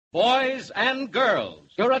Boys and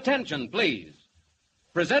girls, your attention, please.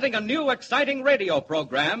 Presenting a new exciting radio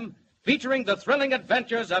program featuring the thrilling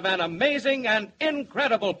adventures of an amazing and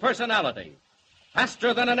incredible personality.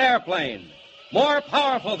 Faster than an airplane, more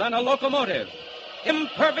powerful than a locomotive,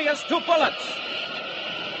 impervious to bullets.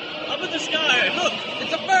 Up in the sky, look,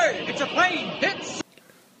 it's a bird, it's a plane, it's...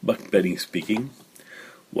 Buck Benny speaking.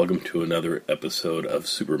 Welcome to another episode of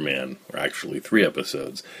Superman, or actually 3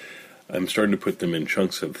 episodes. I'm starting to put them in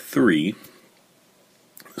chunks of 3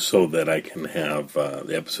 so that I can have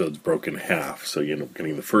the episodes broken in half. So you end up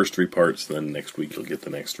getting the first 3 parts, then next week you'll get the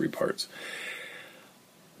next 3 parts.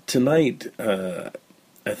 Tonight, I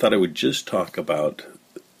thought I would just talk about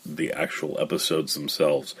the actual episodes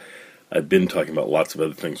themselves. I've been talking about lots of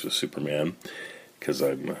other things with Superman, because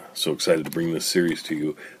I'm so excited to bring this series to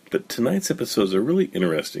you. But tonight's episodes are really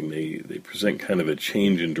interesting. They present kind of a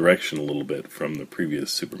change in direction a little bit from the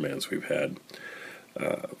previous Supermans we've had.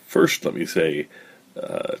 First, let me say,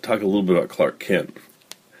 talk a little bit about Clark Kent.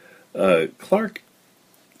 Clark,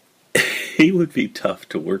 he would be tough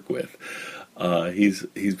to work with.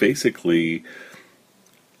 He's basically,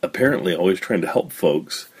 apparently always trying to help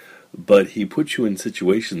folks, but he puts you in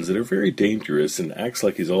situations that are very dangerous and acts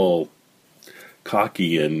like he's all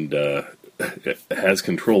cocky and has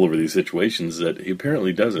control over these situations that he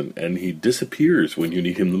apparently doesn't, and he disappears when you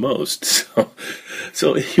need him the most.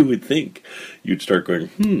 So you would think you'd start going,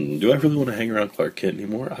 do I really want to hang around Clark Kent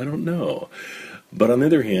anymore? I don't know. But on the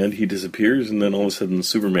other hand, he disappears, and then all of a sudden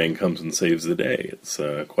Superman comes and saves the day. It's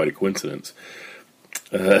quite a coincidence.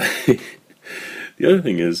 The other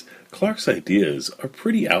thing is, Clark's ideas are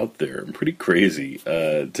pretty out there and pretty crazy.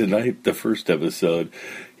 Tonight, the first episode,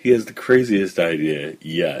 he has the craziest idea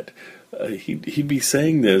yet. He'd be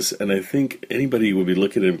saying this, and I think anybody would be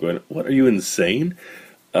looking at him going, "What, are you insane?"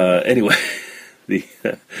 Anyway,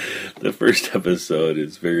 the first episode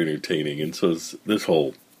is very entertaining, and so this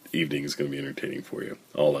whole evening is going to be entertaining for you.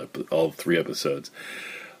 All 3 episodes.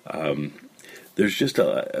 There's just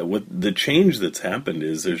what the change that's happened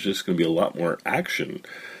is there's just going to be a lot more action.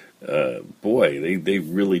 Boy, they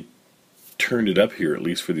really turned it up here, at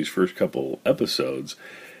least for these first couple episodes.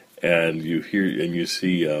 And you hear and you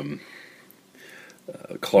see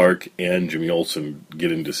Clark and Jimmy Olsen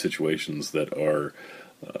get into situations that are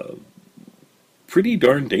pretty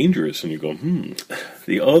darn dangerous, and you go,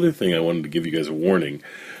 The other thing I wanted to give you guys a warning,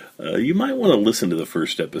 you might want to listen to the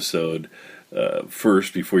first episode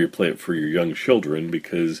first before you play it for your young children,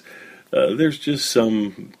 because there's just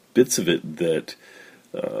some bits of it that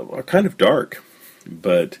are kind of dark,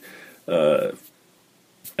 but I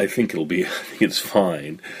think it's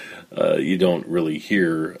fine. You don't really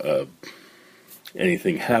hear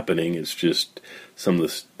anything happening. It's just some of the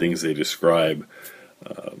things they describe,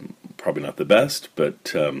 probably not the best, but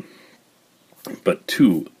 2,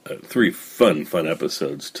 3 fun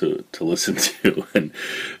episodes to listen to. And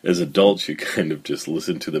as adults, you kind of just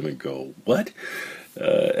listen to them and go, what?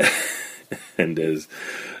 And as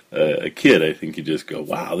a kid, I think you just go,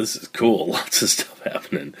 wow, this is cool. Lots of stuff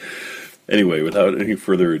happening. Anyway, without any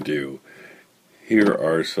further ado, here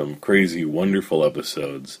are some crazy, wonderful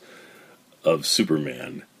episodes of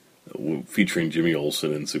Superman featuring Jimmy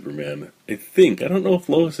Olsen and Superman. I don't know if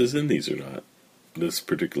Lois is in these or not, this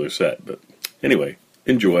particular set, but anyway,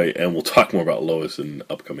 enjoy, and we'll talk more about Lois in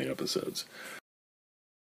upcoming episodes.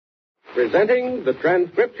 Presenting the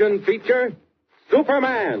transcription feature,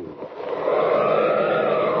 Superman.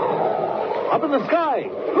 Up in the sky,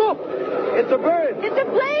 look! It's a bird! It's a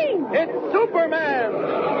plane! It's Superman!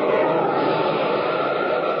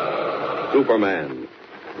 Superman,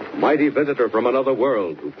 mighty visitor from another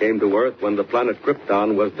world who came to Earth when the planet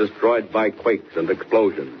Krypton was destroyed by quakes and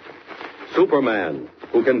explosions. Superman,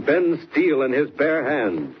 who can bend steel in his bare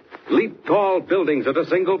hands, leap tall buildings at a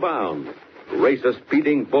single bound, race a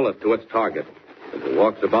speeding bullet to its target, and who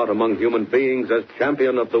walks about among human beings as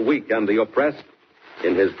champion of the weak and the oppressed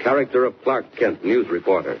in his character of Clark Kent, news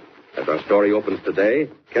reporter. As our story opens today,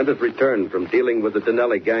 Kent has returned from dealing with the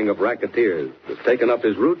Dinelli gang of racketeers, has taken up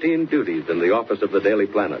his routine duties in the office of the Daily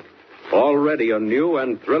Planet. Already a new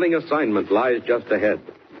and thrilling assignment lies just ahead.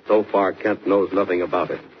 So far, Kent knows nothing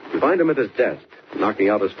about it. You find him at his desk, knocking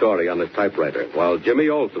out a story on his typewriter, while Jimmy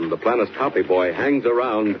Olsen, the planet's copy boy, hangs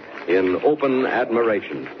around in open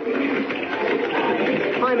admiration.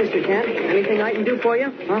 Hi, Mr. Kent. Anything I can do for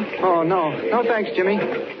you? Huh? Oh, no. No, thanks, Jimmy.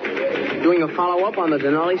 Doing a follow-up on the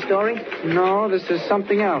Denali story? No, this is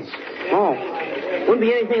something else. Oh. Wouldn't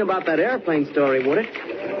be anything about that airplane story, would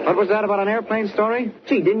it? What was that about an airplane story?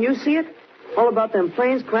 Gee, didn't you see it? All about them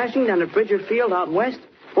planes crashing down at Bridger Field out west?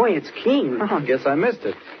 Boy, it's keen. Oh, guess I missed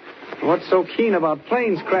it. What's so keen about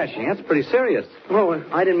planes crashing? That's pretty serious. Oh,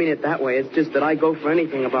 I didn't mean it that way. It's just that I go for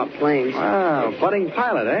anything about planes. Wow, budding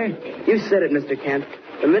pilot, eh? You said it, Mr. Kent.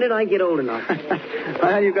 The minute I get old enough.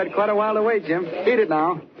 Well, you've got quite a while to wait, Jim. Beat it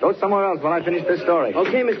now. Go somewhere else while I finish this story.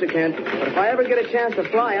 Okay, Mr. Kent. But if I ever get a chance to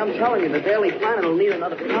fly, I'm telling you, the Daily Planet will need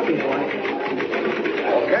another copy boy.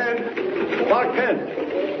 Oh, Kent. Clark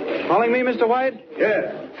Kent. Calling me, Mr. White?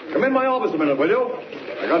 Yeah. Come in my office a minute, will you?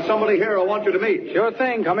 I got somebody here I want you to meet. Sure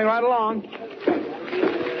thing. Coming right along.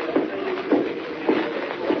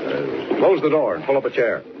 Close the door and pull up a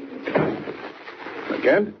chair.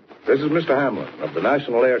 Kent, this is Mr. Hamlin of the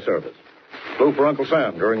National Air Service. Flew for Uncle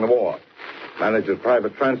Sam during the war. Manages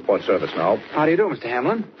private transport service now. How do you do, Mr.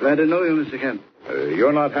 Hamlin? Glad to know you, Mr. Kent.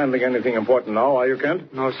 You're not handling anything important now, are you,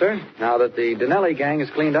 Kent? No, sir. Now that the Donnelly gang is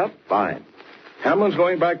cleaned up. Fine. Hamlin's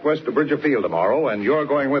going back west to Bridger Field tomorrow, and you're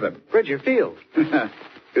going with him. Bridger Field.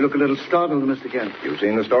 You look a little startled, Mr. Kent. You've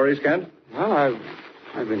seen the stories, Kent? Well,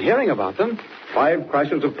 I've been hearing about them. 5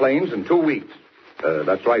 crashes of planes in 2 weeks.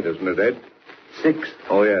 That's right, isn't it, Ed? 6.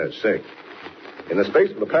 Oh, yes, 6. In the space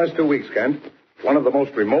of the past 2 weeks, Kent, one of the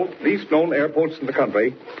most remote, least-known airports in the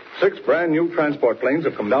country, 6 brand-new transport planes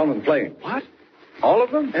have come down in flames. What? All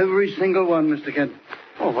of them? Every single one, Mr. Kent.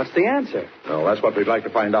 Oh, what's the answer? Well, that's what we'd like to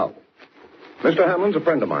find out. Mr. Hamlin's a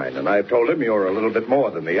friend of mine, and I've told him you're a little bit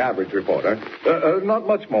more than the average reporter. Not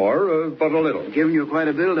much more, but a little. Giving you quite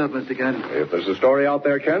a build-up, Mr. Kent. If there's a story out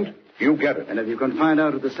there, Kent, you get it. And if you can find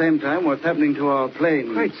out at the same time what's happening to our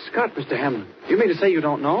plane... Great Scott, Mr. Hamlin. You mean to say you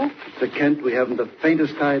don't know? Mr. Kent, we haven't the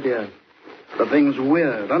faintest idea. The thing's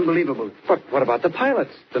weird, unbelievable. But what about the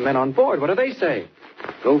pilots? The men on board? What do they say?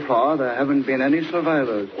 So far, there haven't been any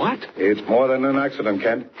survivors. What? It's more than an accident,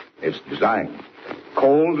 Kent. It's design.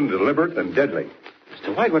 Cold and deliberate and deadly.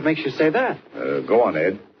 Mr. White, what makes you say that? Go on,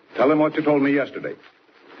 Ed. Tell him what you told me yesterday.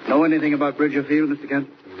 Know anything about Bridger Field, Mr. Kent?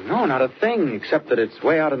 No, not a thing, except that it's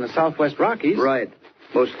way out in the Southwest Rockies. Right.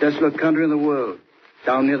 Most desolate country in the world.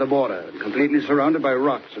 Down near the border, completely surrounded by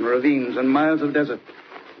rocks and ravines and miles of desert.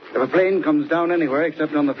 If a plane comes down anywhere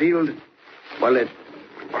except on the field, well, it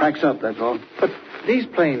cracks up, that's all. But these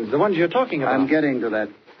planes, the ones you're talking about... I'm getting to that.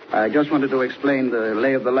 I just wanted to explain the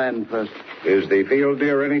lay of the land first. Is the field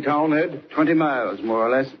near any town, Ed? 20 miles, more or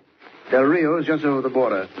less. Del Rio is just over the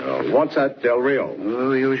border. What's at Del Rio? Oh,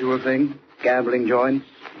 the usual thing. Gambling joints,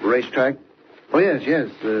 racetrack. Oh, yes,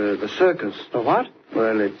 the circus. The what?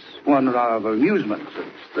 Well, it's one of our amusements.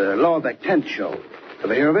 It's the Lawbeck Tent Show.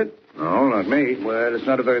 Ever hear of it? No, not me. Well, it's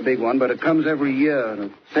not a very big one, but it comes every year, and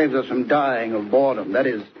it saves us from dying of boredom. That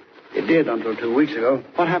is, it did until 2 weeks ago.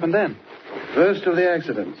 What happened then? First of the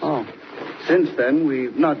accidents. Oh. Since then,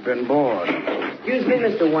 we've not been bored. Excuse me,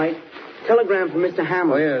 Mr. White. Telegram from Mr.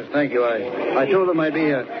 Hamlin. Oh, yes, thank you. I told them I'd be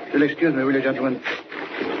here. You'll excuse me, will you, gentlemen?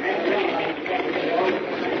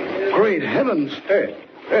 Great heavens.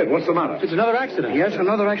 Ed, what's the matter? It's another accident. Yes,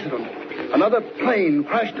 another accident. Another plane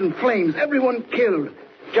crashed in flames. Everyone killed.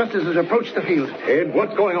 Just as it approached the field. Ed,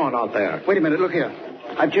 what's going on out there? Wait a minute, look here.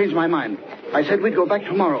 I've changed my mind. I said we'd go back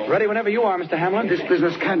tomorrow. Ready whenever you are, Mr. Hamlin. This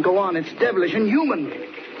business can't go on. It's devilish, inhuman.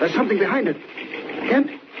 There's something behind it. Kent,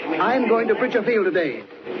 I'm going to Bridger Field today.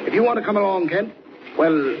 If you want to come along, Kent,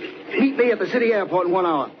 well, meet me at the city airport in 1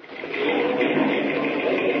 hour.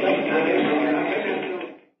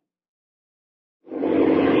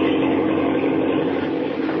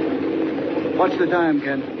 What's the time,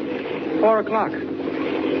 Kent? 4 o'clock.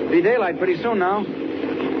 Be daylight pretty soon now.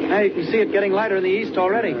 Now you can see it getting lighter in the east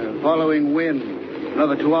already. Following wind.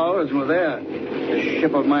 Another 2 hours and we're there. This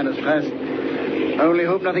ship of mine is fast. I only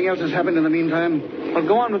hope nothing else has happened in the meantime. Well,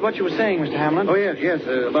 go on with what you were saying, Mr. Hamlin. Oh, yes,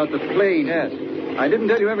 about the plane. Yes. I didn't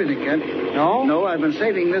tell you everything, Kent. No? No, I've been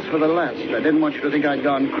saving this for the last. I didn't want you to think I'd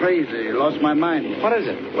gone crazy, lost my mind. What is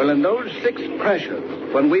it? Well, in those 6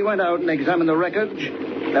 crashes, when we went out and examined the wreckage,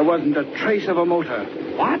 there wasn't a trace of a motor.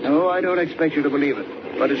 What? No, I don't expect you to believe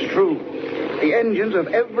it, but it's true. The engines of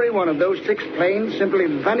every one of those 6 planes simply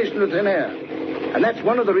vanished into thin air. And that's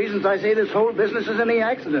one of the reasons I say this whole business is any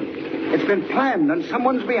accident. It's been planned, and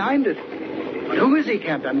someone's behind it. But who is he,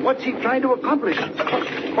 Captain? What's he trying to accomplish?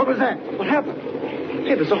 What was that? What happened?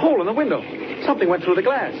 Hey, there's a hole in the window. Something went through the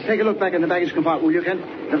glass. Take a look back in the baggage compartment, will you, Kent?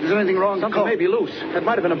 If there's anything wrong, Something call. may be loose. That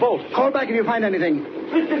might have been a bolt. Call back if you find anything.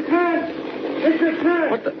 Mr. Kent! Mr.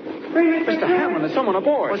 Kent! What the... Mr. Hamlin, there's someone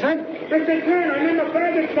aboard. What's that? Mr. Kent, I'm in the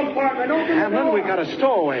baggage compartment. Open the Hamlin, door. we've got a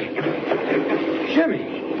stowaway.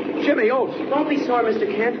 Jimmy Oates. Don't be sorry,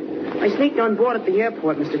 Mr. Kent. I sneaked on board at the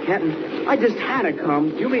airport, Mr. Kent, and I just had to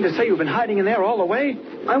come. You mean to say you've been hiding in there all the way?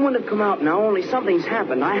 I wouldn't have come out now, only something's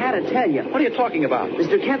happened. I had to tell you. What are you talking about?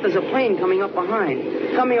 Mr. Kent, there's a plane coming up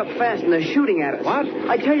behind. Coming up fast, and they're shooting at us. What?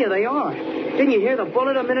 I tell you, they are. Didn't you hear the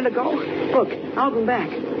bullet a minute ago? Look, out and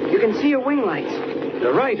back. You can see your wing lights.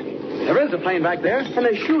 You're right. There is a plane back there. And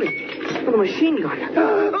they're shooting with a machine gun.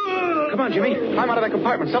 Come on, Jimmy. Climb out of that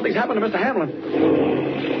compartment. Something's happened to Mr. Hamlin.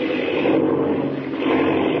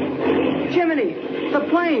 Jiminy, the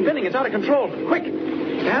plane. Spinning. It's out of control. Quick.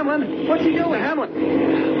 Mr. Hamlin. What's he doing? Mr. Hamlin.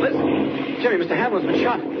 Listen. Jimmy, Mr. Hamlin's been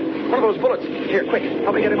shot. One of those bullets. Here, quick.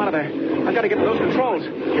 Help me get him out of there. I've got to get to those controls.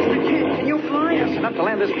 Mr. Kent, can you fly? Yes, enough to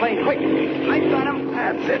land this plane. Quick. I got him.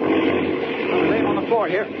 That's it. I'll lay him on the floor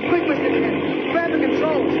here. Quick, Mr. Kent. Grab the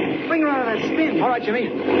controls. Bring her out of that spin. All right, Jimmy.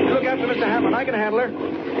 You look after Mr. Hamlin. I can handle her.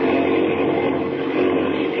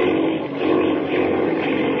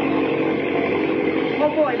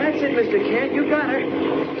 Oh, boy, that's it, Mr. Kent. You got her.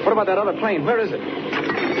 What about that other plane? Where is it?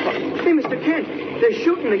 Hey, Mr. Kent, they're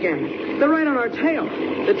shooting again. They're right on our tail.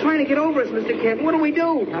 They're trying to get over us, Mr. Kent. What do we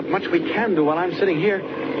do? Not much we can do while I'm sitting here.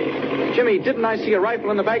 Jimmy, didn't I see a rifle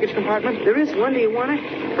in the baggage compartment? There is one. Do you want it?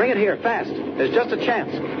 Bring it here, fast. There's just a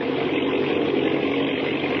chance.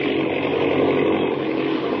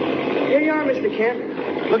 Here you are, Mr.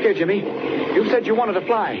 Kent. Look here, Jimmy. You said you wanted to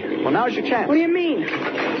fly. Well, now's your chance. What do you mean?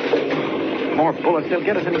 More bullets. They'll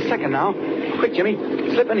get us any second now. Quick, Jimmy.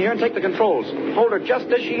 Slip in here and take the controls. Hold her just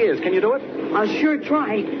as she is. Can you do it? I'll sure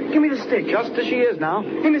try. Give me the stick. Just as she is now.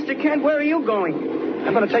 Hey, Mr. Kent, where are you going?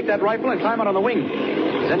 I'm going to take that rifle and climb out on the wing. If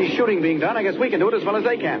there's any shooting being done, I guess we can do it as well as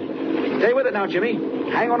they can. Stay with it now, Jimmy.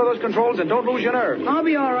 Hang on to those controls and don't lose your nerve. I'll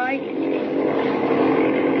be all right.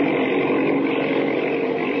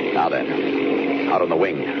 Now then, out on the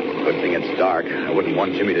wing. Good thing it's dark. I wouldn't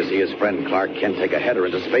want Jimmy to see his friend Clark Kent take a header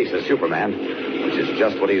into space as Superman, which is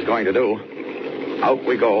just what he's going to do. Out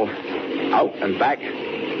we go. Out and back.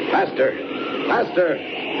 Faster. Faster.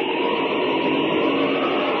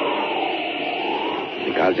 I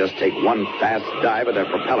think I'll just take one fast dive at their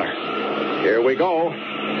propeller. Here we go.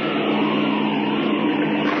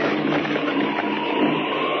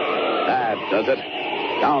 That does it.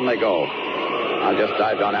 Down they go. I'll just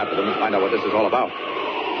dive down after them and find out what this is all about.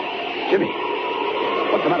 Jimmy.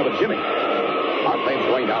 What's the matter with Jimmy? Our plane's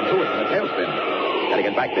going down too. It's in a tailspin. Gotta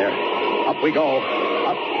get back there. Up we go.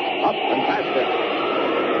 Up, and faster.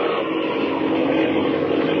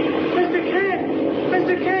 Mr. Kent!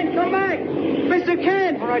 Mr. Kent, come back! Mr.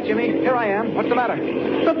 Kent! All right, Jimmy. Here I am. What's the matter?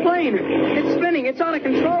 The plane. It's spinning. It's out of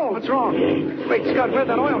control. What's wrong? Wait, Scott, where'd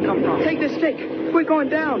that oil come from? Take the stick. We're going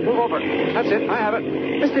down. Move over. That's it. I have it.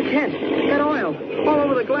 Mr. Kent, that oil. All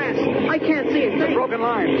over the glass. I can't see it. The broken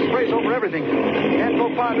line. Sprays over everything. Can't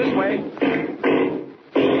go far this way.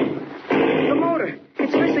 The motor.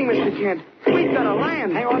 It's missing, Mr. Kent. We've got to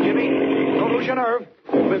land. Hang on, Jimmy. Don't lose your nerve.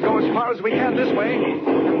 We'll go as far as we can this way,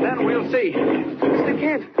 and then we'll see. Mr.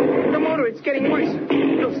 Kent, the motor, it's getting worse.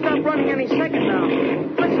 It'll stop running any second now.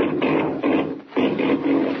 Listen.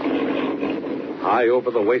 High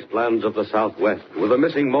over the wastelands of the Southwest, with a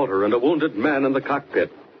missing motor and a wounded man in the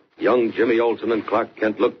cockpit, young Jimmy Olsen and Clark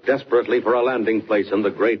Kent looked desperately for a landing place in the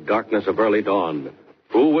great darkness of early dawn.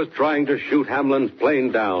 Who was trying to shoot Hamlin's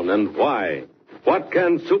plane down, and why? What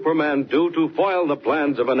can Superman do to foil the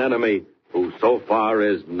plans of an enemy who so far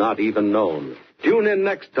is not even known? Tune in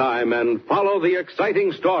next time and follow the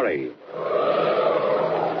exciting story.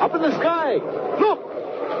 Up in the sky. Look!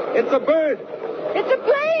 It's a bird. It's a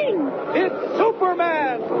plane! It's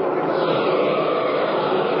Superman!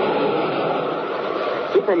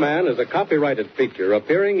 Superman is a copyrighted feature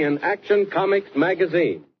appearing in Action Comics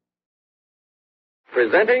magazine.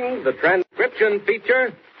 Presenting the transcription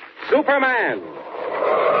feature, Superman.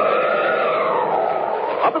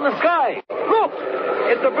 Up in the sky. Look!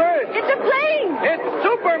 It's a bird. It's a plane! It's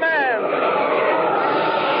Superman!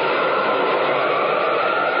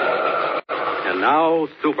 And now,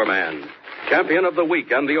 Superman, champion of the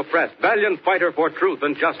weak and the oppressed, valiant fighter for truth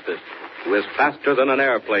and justice, who is faster than an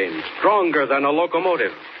airplane, stronger than a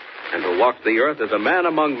locomotive, and who walks the earth as a man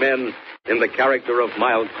among men in the character of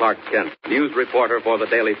Miles Clark Kent, news reporter for the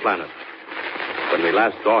Daily Planet. When we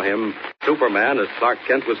last saw him, Superman, as Clark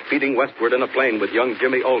Kent was speeding westward in a plane with young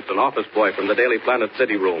Jimmy Olsen, office boy from the Daily Planet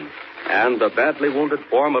city room, and the badly wounded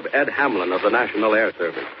form of Ed Hamlin of the National Air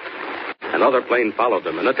Service. Another plane followed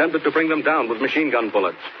them and attempted to bring them down with machine gun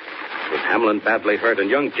bullets. With Hamlin badly hurt and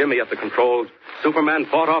young Jimmy at the controls, Superman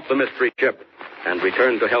fought off the mystery ship and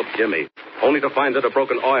returned to help Jimmy, only to find that a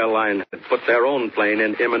broken oil line had put their own plane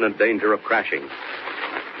in imminent danger of crashing.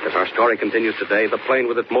 As our story continues today, the plane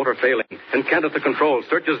with its motor failing and Kent at the controls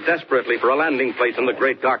searches desperately for a landing place in the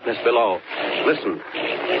great darkness below. Listen.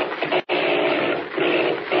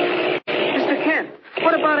 Mr. Kent,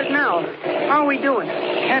 what about it now? How are we doing?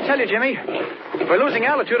 Can't tell you, Jimmy. We're losing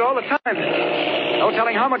altitude all the time. No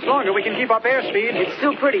telling how much longer we can keep up airspeed. It's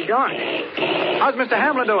still pretty dark. How's Mr.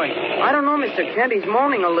 Hamlin doing? I don't know, Mr. Kent. He's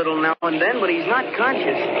moaning a little now and then, but he's not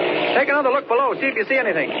conscious. Take another look below. See if you see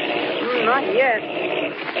anything. Not yet.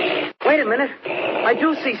 Wait a minute. I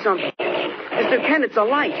do see something. Mr. Kent, it's a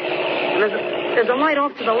light. And there's a light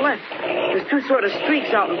off to the left. There's two sort of streaks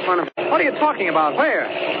out in front of it. What are you talking about? Where?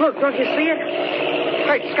 Look, don't you see it?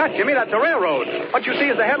 Great Scott, Jimmy, that's the railroad. What you see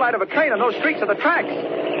is the headlight of a train, and those streaks are the tracks.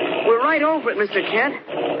 We're right over it, Mr. Kent.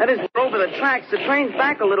 That is, we're over the tracks. The train's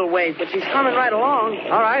back a little ways, but she's coming right along.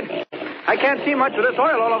 All right. I can't see much of this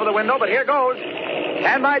oil all over the window, but here goes.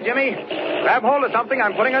 Stand by, Jimmy. Grab hold of something.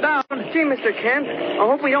 I'm putting her down. Gee, Mr. Kent, I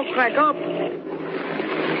hope we don't crack up.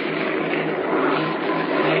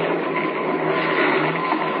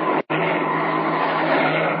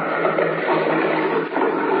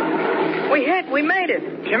 We hit. We made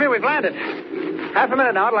it. Jimmy, we've landed. Half a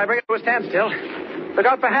minute now till I bring it to a standstill. Look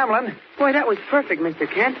out for Hamlin. Boy, that was perfect, Mr.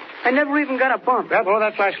 Kent. I never even got a bump. Grab hold of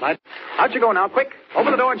that flashlight. Out you go now, quick.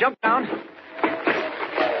 Open the door and jump down.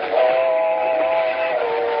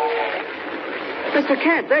 Mr.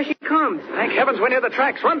 Kent, there she comes. Thank heavens we're near the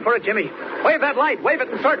tracks. Run for it, Jimmy. Wave that light. Wave it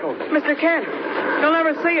in circles. Mr. Kent, they'll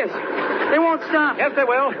never see us. They won't stop. Yes, they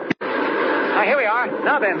will. Now, here we are.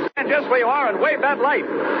 Now then, stand just where you are and wave that light.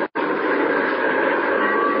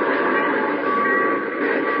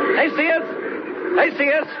 They see us. They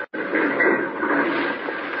see us.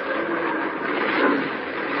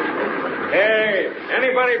 Hey,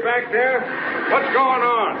 anybody back there? What's going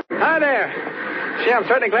on? Hi there. Gee, I'm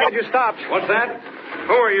certainly glad you stopped. What's that?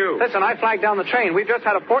 Who are you? Listen, I flagged down the train. We've just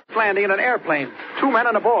had a forced landing in an airplane. 2 men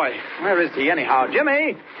and a boy. Where is he, anyhow?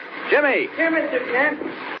 Jimmy! Jimmy! Here, Mr. Kent.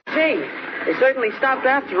 Gee, they certainly stopped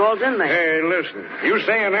after all, didn't they? Hey, listen. You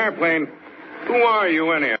say an airplane. Who are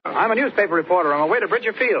you, anyhow? I'm a newspaper reporter on my way to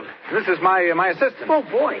Bridger Field. This is my assistant. Oh,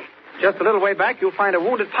 boy. Just a little way back, you'll find a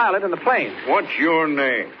wounded pilot in the plane. What's your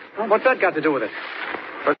name? Well, what's that got to do with it?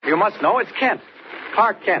 But you must know it's Kent.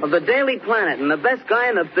 Clark Kent. Of the Daily Planet and the best guy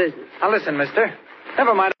in the business. Now, listen, mister.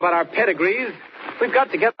 Never mind about our pedigrees. We've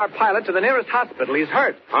got to get our pilot to the nearest hospital. He's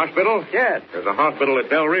hurt. Hospital? Yes. There's a hospital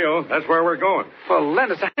at Del Rio. That's where we're going. Well,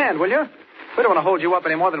 lend us a hand, will you? We don't want to hold you up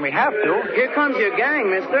any more than we have to. Here comes your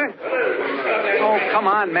gang, mister. Oh, come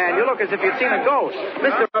on, man. You look as if you'd seen a ghost.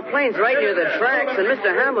 Mister, our plane's right near the tracks, and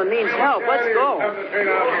Mr. Hamlin needs help. Let's go.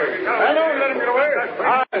 I don't let him get away.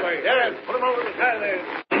 All right. Yes. Put him over the side there.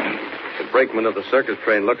 The brakeman of the circus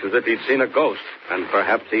train looks as if he'd seen a ghost, and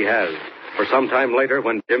perhaps he has. For some time later,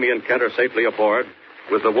 when Jimmy and Kent are safely aboard,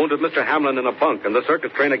 with the wounded Mr. Hamlin in a bunk and the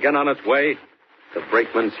circus train again on its way, the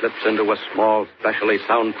brakeman slips into a small, specially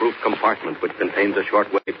soundproof compartment which contains a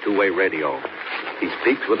shortwave two-way radio. He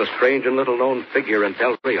speaks with a strange and little-known figure in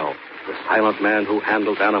Del Rio, the silent man who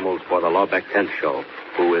handles animals for the Lawbeck Tent Show,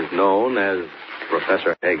 who is known as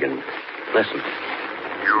Professor Hagen. Listen.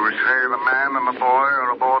 You say the man and the boy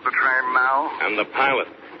are aboard the train now? And the pilot.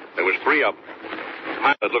 There was 3 of them. The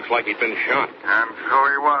pilot looks like he'd been shot. And so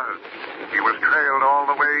he was. He was trailed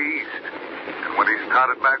all the way east. And when he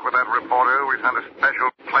started back with that reporter, we sent a special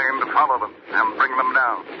plane to follow them and bring them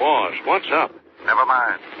down. Boss, what's up? Never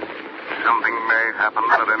mind. Something may happen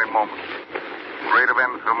at any moment. Great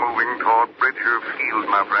events are moving toward Bridger Field,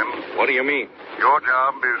 my friend. What do you mean? Your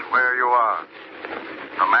job is where you are.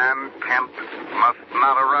 The man, Kent, must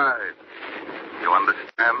not arrive. You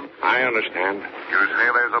understand? I understand. You say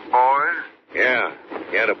there's a boy? Yeah.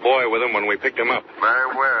 He had a boy with him when we picked him up.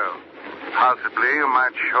 Very well. Possibly you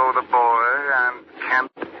might show the boy and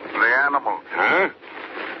Kent the animals. Huh?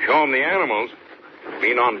 Show him the animals? You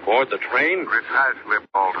mean on board the train? Precisely,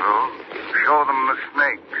 Balto. Show them the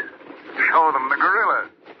snakes. Show them the gorilla.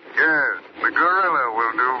 Yes, the gorilla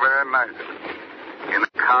will do very nicely. In a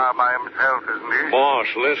car by himself, isn't he? Boss,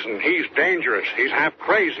 listen, he's dangerous. He's half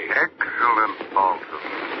crazy. Excellent, Balto.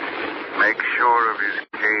 Make sure of his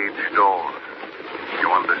cage door. You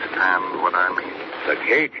understand what I mean? The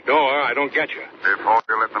cage door? I don't get you. Before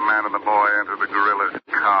you let the man and the boy enter the gorilla's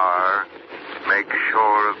car, make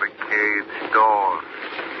sure of the cage door.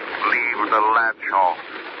 Leave the latch off.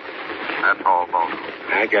 That's all, Bolton.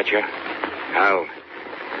 I get you.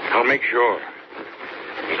 I'll make sure.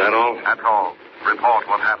 Is that all? That's all. Report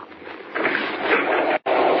what happened.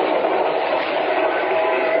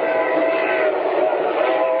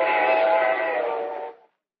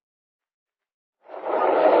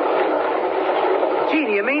 Gee,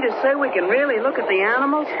 do you mean to say we can really look at the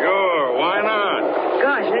animals? Sure, why not?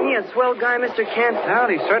 Gosh, isn't he a swell guy, Mr. Kent? Well,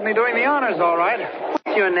 he's certainly doing the honors, all right.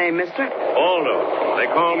 What's your name, mister? Baldo. They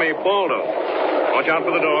call me Baldo. Watch out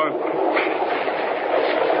for the door.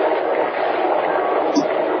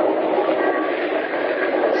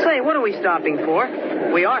 Say, what are we stopping for?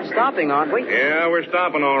 We are stopping, aren't we? Yeah, we're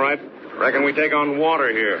stopping, all right. Reckon we take on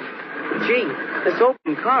water here. Gee, this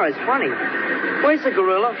open car is funny. Where's the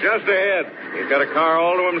gorilla? Just ahead. He's got a car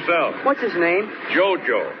all to himself. What's his name?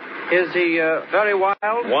 Jojo. Is he very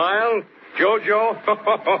wild? Wild? Jojo?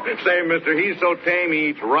 Say, mister, he's so tame he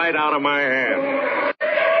eats right out of my hand.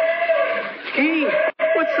 Gee,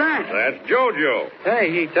 what's that? That's Jojo.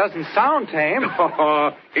 Hey, he doesn't sound tame.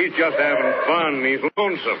 He's just having fun. He's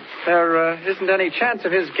lonesome. There isn't any chance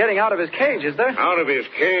of his getting out of his cage, is there? Out of his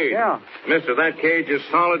cage? Yeah. Mister, that cage is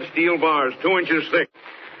solid steel bars, 2 inches thick.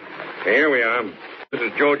 Here we are. This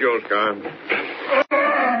is Jojo's car.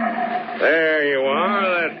 There you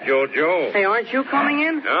are. That's Jojo. Hey, aren't you coming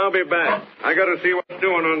in? I'll be back. I got to see what's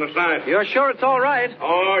doing on the side. You're sure it's all right?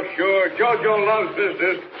 Oh, sure. Jojo loves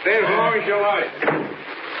business. Stay as long as you like.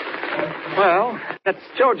 Well, that's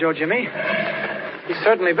Jojo, Jimmy. He's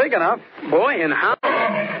certainly big enough. Boy, and how?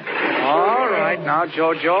 All right now,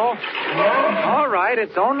 Jojo. All right,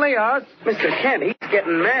 it's only us. Mr. Kent, he's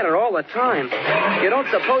getting madder all the time. You don't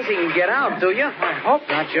suppose he can get out, do you? I hope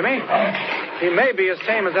not, Jimmy. He may be as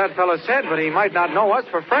tame as that fellow said, but he might not know us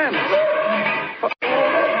for friends.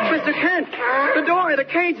 Mr. Kent, the door, the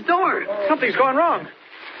cage door. Something's going wrong.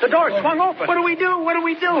 The door swung open. What do we do? What do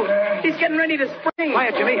we do? He's getting ready to spring.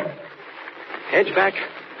 Quiet, Jimmy. Edge back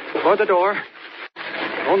toward the door.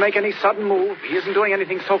 Don't make any sudden move. He isn't doing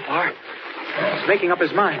anything so far. He's making up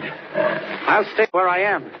his mind. I'll stay where I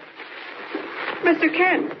am. Mr.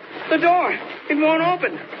 Kent, the door. It won't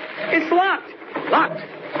open. It's locked. Locked?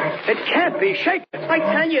 It can't be. Shake it. I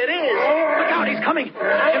tell you it is. Look out, he's coming.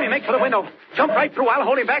 Jimmy, make for the window. Jump right through. I'll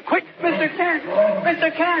hold him back. Quick. Mr. Kent.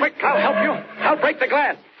 Mr. Kent. Quick, I'll help you. I'll break the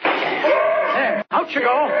glass. There. Out you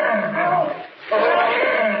go.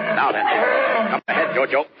 Now then, come ahead,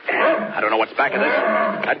 Jojo. I don't know what's back of this.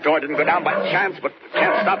 That door didn't go down by chance, but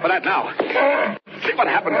can't stop for that now. See what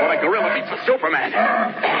happens when a gorilla meets a Superman.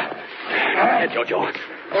 Come ahead, Jojo.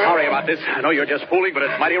 Sorry about this. I know you're just fooling, but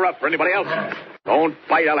it's mighty rough for anybody else. Don't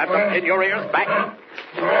bite. I'll have to pin your ears back.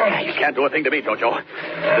 You can't do a thing to me, Jojo.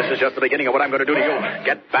 This is just the beginning of what I'm going to do to you.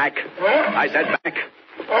 Get back. I said back.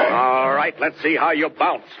 All right, let's see how you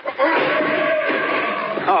bounce.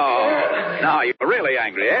 Oh, now you're really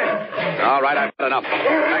angry, eh? All right, I've had enough.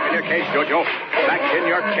 Back in your cage, Jojo. Back in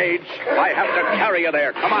your cage. I have to carry you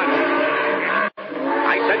there. Come on.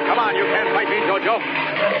 I said, come on. You can't fight me, Jojo.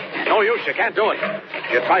 No use. You can't do it.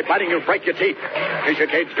 If you try fighting, you'll break your teeth. Here's your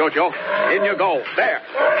cage, Jojo. In you go. There.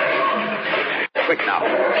 Quick now.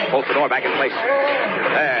 Bolt the door back in place.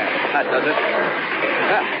 There. That does it.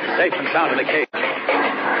 Safe and sound in the cage.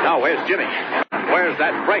 Now, where's Jimmy? Where's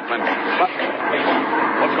that brakeman?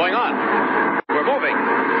 What's going on? We're moving.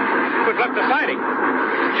 We've left the siding.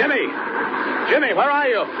 Jimmy! Jimmy, where are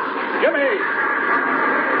you? Jimmy!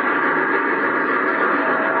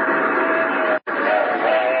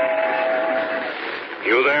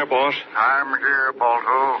 You there, boss? I'm here,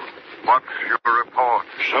 Balto. What's your report?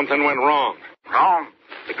 Something went wrong. Wrong?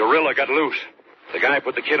 The gorilla got loose. The guy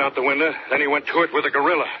put the kid out the window, then he went to it with the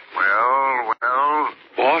gorilla. Well?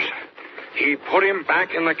 Boss, he put him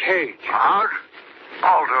back in the cage. What?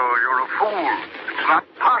 Balto, you're a fool. It's not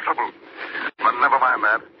possible. But never mind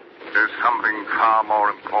that. There's something far more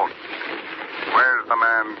important. Where's the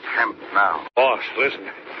man Kent now? Boss,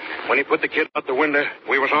 listen. When he put the kid out the window,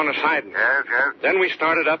 we was on the siding. Yes. Then we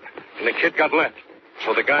started up, and the kid got left.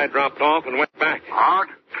 So the guy dropped off and went back. What?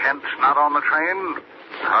 Kent's not on the train?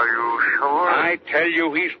 Are you sure? I tell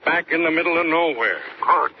you, he's back in the middle of nowhere.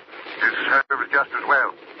 Good. It serves just as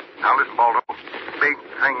well. Now listen, Balto. Big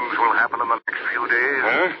things will happen in the next few days.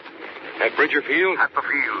 Huh? At Bridger Field? At the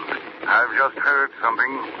field. I've just heard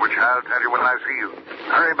something, which I'll tell you when I see you.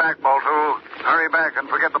 Hurry back, Balto. Hurry back and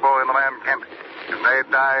forget the boy and the man Kent. If they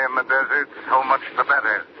die in the desert, so much the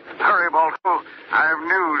better. Hurry, Balto. I've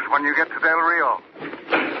news when you get to Del Rio.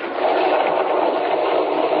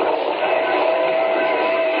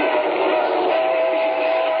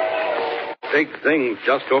 Big things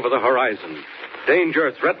just over the horizon.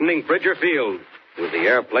 Danger threatening Bridger Field, with the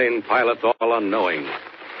airplane pilots all unknowing.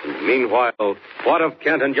 And meanwhile, what of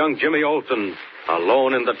Kent and young Jimmy Olsen,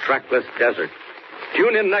 alone in the trackless desert?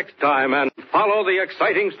 Tune in next time and follow the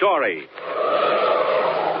exciting story.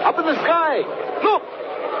 Up in the sky. Look!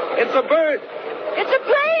 It's a bird. It's a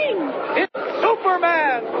plane. It's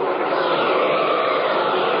Superman.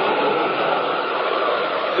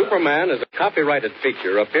 Superman is a copyrighted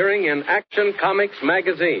feature appearing in Action Comics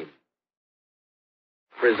magazine.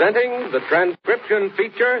 Presenting the transcription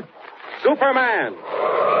feature, Superman.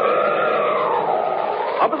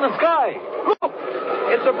 Up in the sky. Look!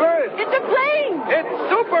 It's a bird. It's a plane. It's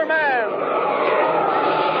Superman.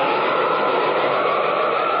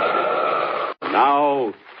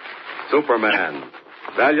 Now, Superman,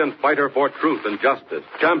 valiant fighter for truth and justice,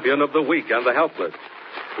 champion of the weak and the helpless,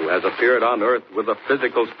 who has appeared on Earth with a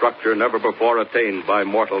physical structure never before attained by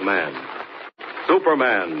mortal man.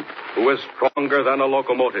 Superman, who is stronger than a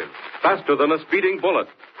locomotive, faster than a speeding bullet,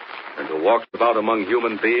 and who walks about among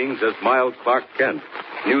human beings as Miles Clark Kent,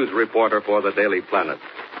 news reporter for the Daily Planet.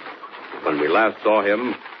 When we last saw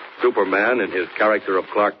him, Superman, in his character of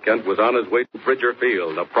Clark Kent, was on his way to Bridger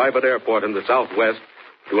Field, a private airport in the Southwest,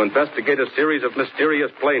 to investigate a series of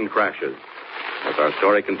mysterious plane crashes. As our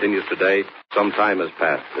story continues today, some time has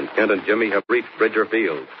passed, and Kent and Jimmy have reached Bridger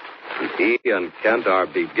Field. And he and Kent are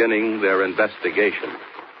beginning their investigation.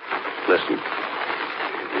 Listen.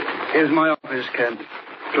 Here's my office, Kent.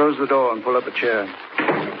 Close the door and pull up a chair.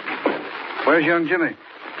 Where's young Jimmy?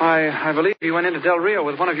 I believe he went into Del Rio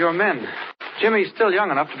with one of your men. Jimmy's still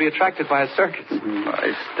young enough to be attracted by a circus.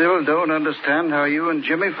 I still don't understand how you and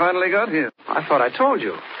Jimmy finally got here. I thought I told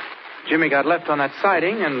you. Jimmy got left on that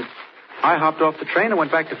siding, and I hopped off the train and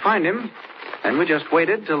went back to find him. And we just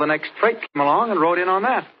waited till the next freight came along and rode in on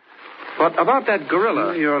that. But about that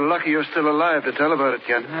gorilla... You're lucky you're still alive to tell about it,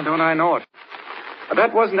 Kent. Don't I know it?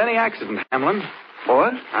 That wasn't any accident, Hamlin.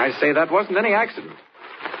 What? I say that wasn't any accident.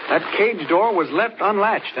 That cage door was left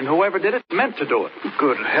unlatched, and whoever did it meant to do it.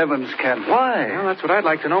 Good heavens, Kent. Why? Well, that's what I'd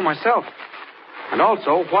like to know myself. And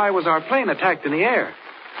also, why was our plane attacked in the air?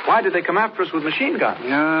 Why did they come after us with machine guns?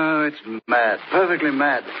 No, it's mad. Perfectly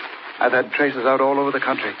mad. I've had traces out all over the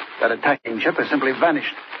country. That attacking ship has simply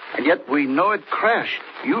vanished. And yet we know it crashed.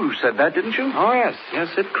 You said that, didn't you? Oh, yes. Yes,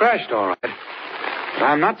 it crashed, all right. But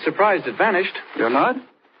I'm not surprised it vanished. You're not?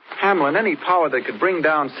 Hamlin, any power that could bring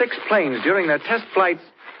down 6 planes during their test flights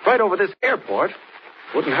right over this airport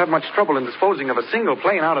wouldn't have much trouble in disposing of a single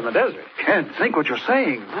plane out in the desert. Can't think what you're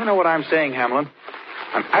saying. I know what I'm saying, Hamlin.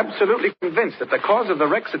 I'm absolutely convinced that the cause of the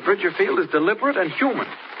wrecks at Bridger Field is deliberate and human.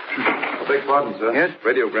 I beg pardon, sir. Yes?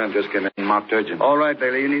 Radiogram just came in, marked urgent. All right,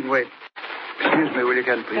 Bailey, you need wait. Excuse me, will you,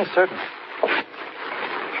 Kent, please? Yes, certainly.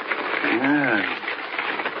 Yeah.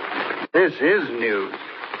 This is news.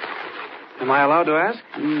 Am I allowed to ask?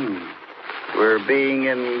 We're being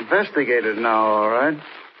investigated now, all right?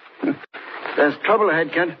 There's trouble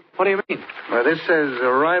ahead, Kent. What do you mean? Well, this says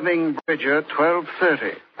arriving Bridger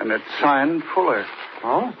 12:30, and it's signed Fuller.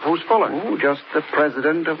 Oh? Who's Fuller? Oh, just the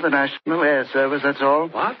president of the National Air Service, that's all.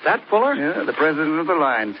 What? That Fuller? Yeah, the president of the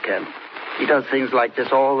lines, Kent. He does things like this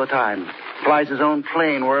all the time. Flies his own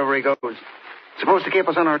plane wherever he goes. Supposed to keep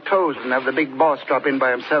us on our toes and have the big boss drop in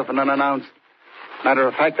by himself and unannounced. Matter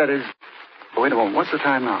of fact, that is... Oh, wait a moment. What's the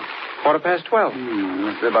time now?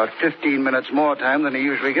 12:15. It's about 15 minutes more time than he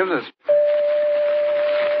usually gives us.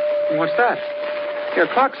 What's that? Your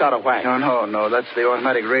clock's out of whack. No. That's the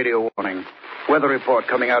automatic radio warning. Weather report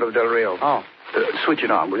coming out of Del Rio. Oh. Switch it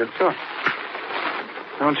on, will you? Sure.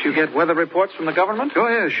 Don't you get weather reports from the government? Oh,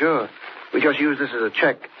 yeah, sure. We just use this as a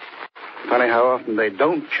check. Funny how often they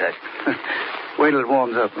don't check. Wait till it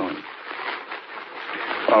warms up.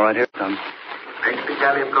 All right, here it comes.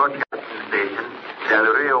 Mexicali Broadcasting Station, Del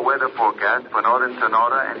Rio weather forecast for northern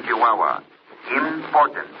Sonora and Chihuahua.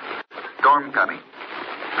 Important. Storm coming.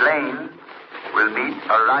 Plane will meet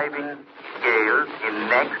arriving gales in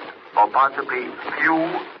next or possibly few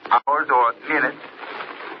hours or minutes.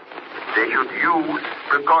 They should use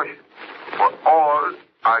precaution for all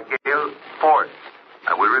are gale force.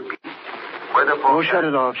 I will repeat. Weather forecast. Oh, shut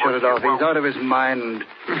it off. He's out of his mind.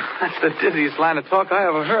 That's the dizziest line of talk I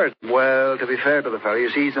ever heard. Well, to be fair to the fellow, you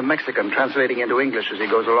see, he's a Mexican translating into English as he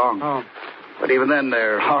goes along. Oh. But even then,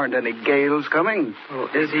 there aren't any gales coming. Oh,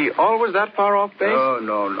 is he always that far off base? Oh,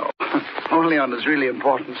 no. Only on this really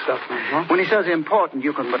important stuff. Uh-huh. When he says important,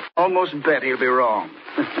 you can almost bet he'll be wrong.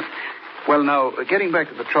 Well, now, getting back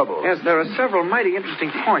to the trouble. Yes, there are several mighty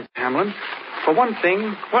interesting points, Hamlin. For one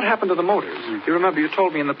thing, what happened to the motors? You remember you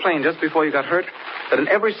told me in the plane just before you got hurt that in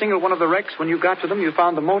every single one of the wrecks, when you got to them, you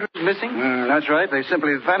found the motors missing? That's right. They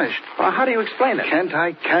simply vanished. Well, how do you explain it? Kent,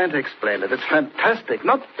 I can't explain it. It's fantastic.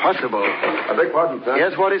 Not possible. I beg pardon, sir.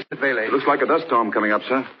 Yes, what is it, Bailey? It looks like a dust storm coming up,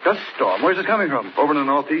 sir. Dust storm? Where's it coming from? Over in the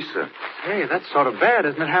northeast, sir. Hey, that's sort of bad,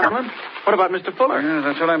 isn't it, Hamlin? What about Mr. Fuller? Yeah,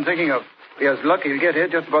 that's what I'm thinking of. He has luck he'll get here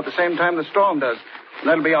just about the same time the storm does. And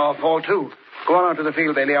that'll be our fault, too. Go on out to the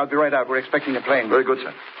field, Bailey. I'll be right out. We're expecting a plane. Very good,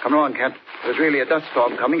 sir. Come along, Kent. There's really a dust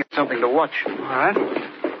storm coming. It's something to watch. All right.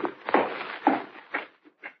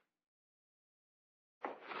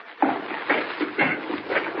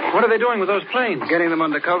 What are they doing with those planes? Getting them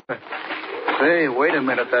under cover. Say, wait a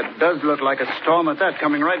minute. That does look like a storm at that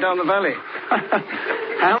coming right down the valley.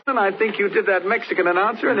 Hamlin, I think you did that Mexican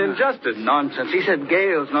announcer an injustice. Nonsense. He said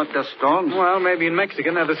gales, not dust storms. Well, maybe in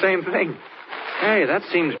Mexican they're the same thing. Hey, that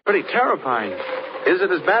seems pretty terrifying. Is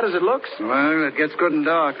it as bad as it looks? Well, it gets good and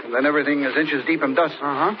dark, and then everything is inches deep in dust.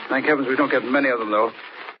 Uh-huh. Thank heavens we don't get many of them, though.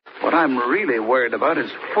 What I'm really worried about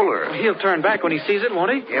is Fuller. He'll turn back when he sees it,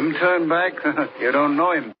 won't he? Him turn back? You don't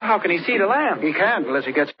know him. How can he see to land? He can't unless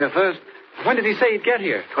he gets here first. When did he say he'd get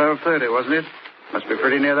here? 12:30, wasn't it? Must be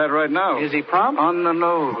pretty near that right now. Is he prompt? On the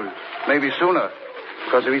nose. Maybe sooner.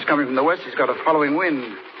 Because if he's coming from the west, he's got a following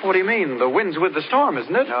wind. What do you mean? The wind's with the storm,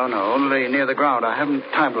 isn't it? No, only near the ground. I haven't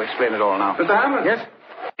time to explain it all now. Mr. Hamlin? Yes?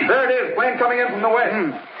 There it is, plane coming in from the west.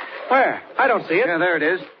 Where? I don't see it. Yeah, there it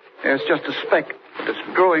is. It's just a speck. But it's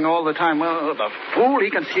growing all the time. Well, the fool, he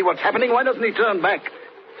can see what's happening. Why doesn't he turn back?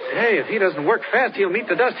 Hey, if he doesn't work fast, he'll meet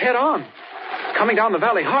the dust head on. It's coming down the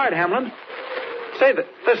valley hard, Hamlin. Say,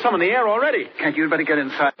 there's some in the air already. Can't you better get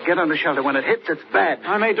inside? Get under shelter. When it hits, it's bad.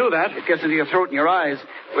 I may do that. It gets into your throat and your eyes.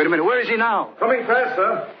 Wait a minute. Where is he now? Coming fast,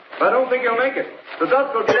 sir. I don't think he'll make it. The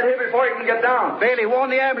dust will get here before he can get down. Bailey, warn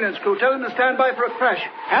the ambulance crew. Tell them to stand by for a crash.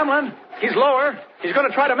 Hamlin, he's lower. He's going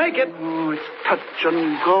to try to make it. Oh, it's touch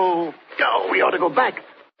and go. Oh, we ought to go back.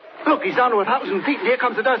 Look, he's down to 1,000 feet, and here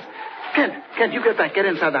comes the dust. Kent, you get back. Get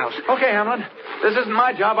inside the house. Okay, Hamlin. This isn't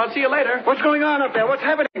my job. I'll see you later. What's going on up there? What's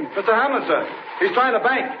happening? Mr. Hamlin, sir. He's trying to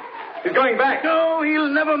bank. He's going back. No,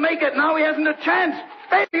 he'll never make it. Now he hasn't a chance.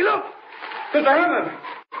 Bailey, look. Mr. Hamlin.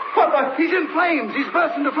 What the? He's in flames. He's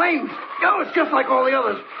burst into flames. Oh, it's just like all the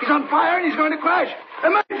others. He's on fire and he's going to crash.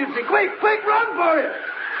 Emergency. Quick, run for it.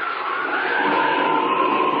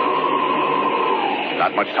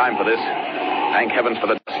 Not much time for this. Thank heavens for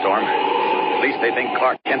the dust storm. At least they think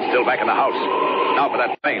Clark Kent's still back in the house. Now for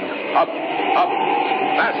that plane. Up,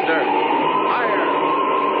 faster, higher.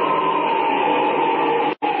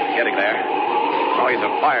 Getting there. Noise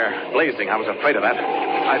of fire, blazing. I was afraid of that.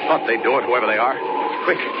 I thought they'd do it, whoever they are.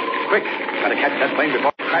 Quick. Gotta catch that plane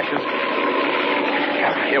before it crashes.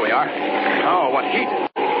 Here we are. Oh, what heat.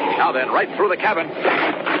 Now then, right through the cabin.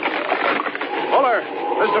 Fuller!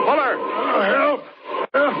 Mr. Fuller! Help!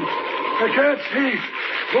 I can't see.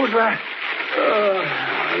 Who's that?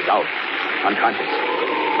 He's out. Unconscious.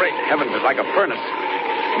 Great heavens, it's like a furnace.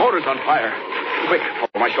 Motor's on fire. Quick,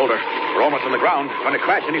 over my shoulder. We're almost on the ground. Going to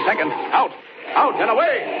crash any second. Out and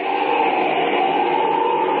away!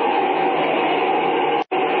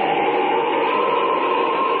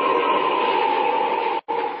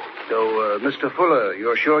 So, Mr. Fuller,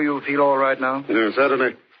 you're sure you feel all right now? Yes,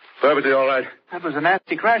 certainly. Perfectly all right. That was a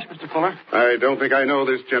nasty crash, Mr. Fuller. I don't think I know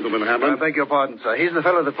this gentleman, Hamlin. I beg your pardon, sir. He's the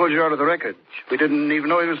fellow that pulled you out of the wreckage. We didn't even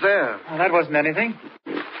know he was there. Well, that wasn't anything.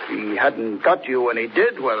 He hadn't got you when he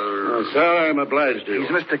did, well... sir, I'm obliged to you.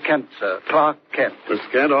 He's Mr. Kent, sir. Clark Kent.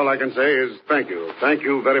 Mr. Kent, all I can say is thank you. Thank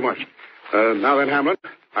you very much. Now then, Hamlin,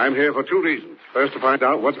 I'm here for two reasons. First, to find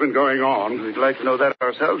out what's been going on. We'd like to know that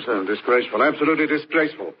ourselves, sir. Disgraceful. Absolutely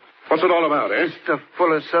disgraceful. What's it all about, eh? Mr.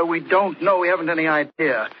 Fuller, sir, we don't know. We haven't any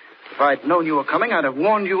idea. If I'd known you were coming, I'd have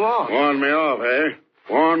warned you off. Warn me off, eh?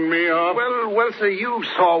 Warn me off? Well, sir, you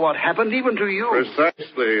saw what happened, even to you.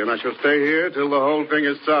 Precisely, and I shall stay here till the whole thing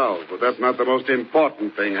is solved. But that's not the most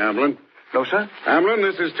important thing, Hamlin. No, sir? Hamlin,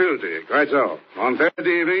 this is Tuesday. Quite so. On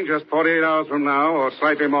Thursday evening, just 48 hours from now, or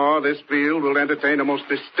slightly more, this field will entertain a most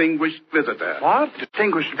distinguished visitor. What?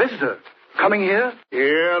 Distinguished visitor? Coming here?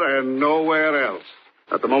 Here and nowhere else.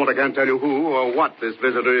 At the moment, I can't tell you who or what this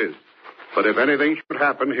visitor is. But if anything should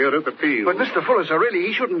happen here at the field... But, Mr. Fuller, sir, really,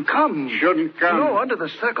 he shouldn't come. Shouldn't come? No, under the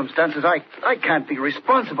circumstances, I can't be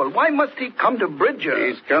responsible. Why must he come to Bridger?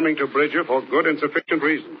 He's coming to Bridger for good and sufficient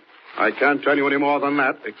reason. I can't tell you any more than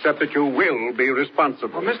that, except that you will be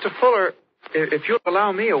responsible. Well, Mr. Fuller, if you'll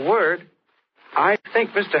allow me a word, I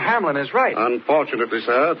think Mr. Hamlin is right. Unfortunately,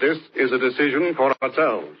 sir, this is a decision for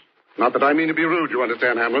ourselves. Not that I mean to be rude, you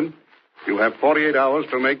understand, Hamlin. You have 48 hours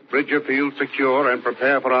to make Bridger Field secure and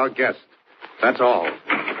prepare for our guest. That's all.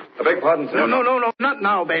 I beg pardon, sir. No, not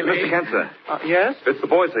now, Bailey. Mr. Kent, sir. Yes? It's the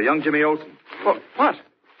boy, sir, young Jimmy Olsen. What?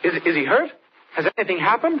 Is he hurt? Has anything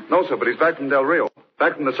happened? No, sir, but he's back from Del Rio.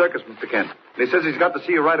 Back from the circus, Mr. Kent. And he says he's got to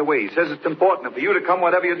see you right away. He says it's important for you to come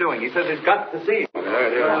whatever you're doing. He says he's got to see you.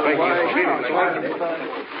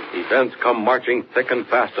 Events come marching thick and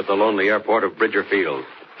fast at the lonely airport of Bridger Field.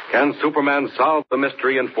 Can Superman solve the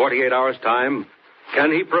mystery in 48 hours' time?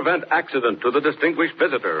 Can he prevent accident to the distinguished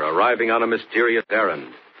visitor arriving on a mysterious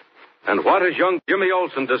errand? And what has young Jimmy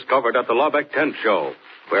Olsen discovered at the Lubbock Tent Show,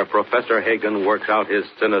 where Professor Hagen works out his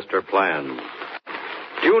sinister plans?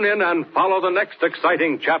 Tune in and follow the next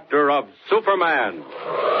exciting chapter of Superman.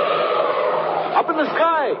 Up in the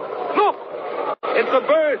sky. Look! It's a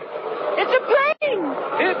bird. It's a plane!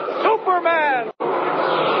 It's Superman!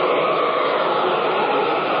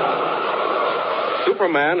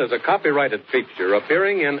 Superman is a copyrighted feature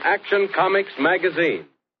appearing in Action Comics magazine.